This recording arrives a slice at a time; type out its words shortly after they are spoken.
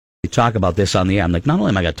talk about this on the air. I'm like, not only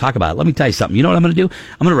am I going to talk about it, let me tell you something. You know what I'm going to do?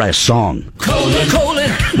 I'm going to write a song. Colon,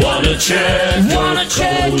 wanna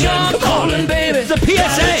check your colon, baby. It's a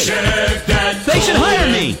PSA. They should hire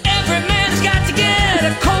me. Every man's got to get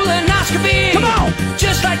a colonoscopy. Come on.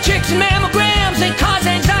 Just like chicks and mammograms, they cause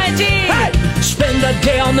anxiety. Hey. Spend a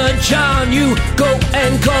day on the John, you go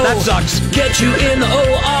and go. That sucks. Get you in the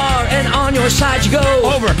OR, and on your side you go.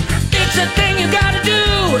 Over. It's a thing you gotta do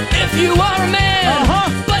if you are a man.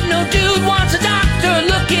 But no dude wants a doctor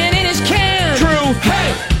looking in his can. True. Hey.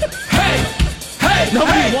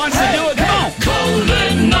 Nobody wants to do it. Come on.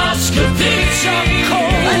 Colonoscopy. It's your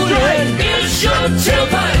colon. That's right. It's your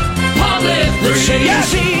tailpipe. Polyp. Yes.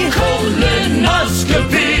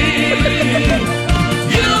 Colonoscopy.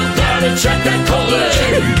 You gotta check that colon.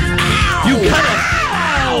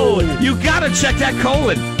 You gotta check that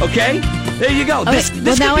colon, okay? There you go. Okay, This well,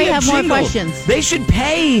 could now be I a have more jingle. questions. They should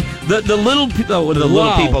pay the little people, the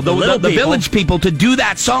little people. village people to do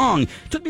that song. Took me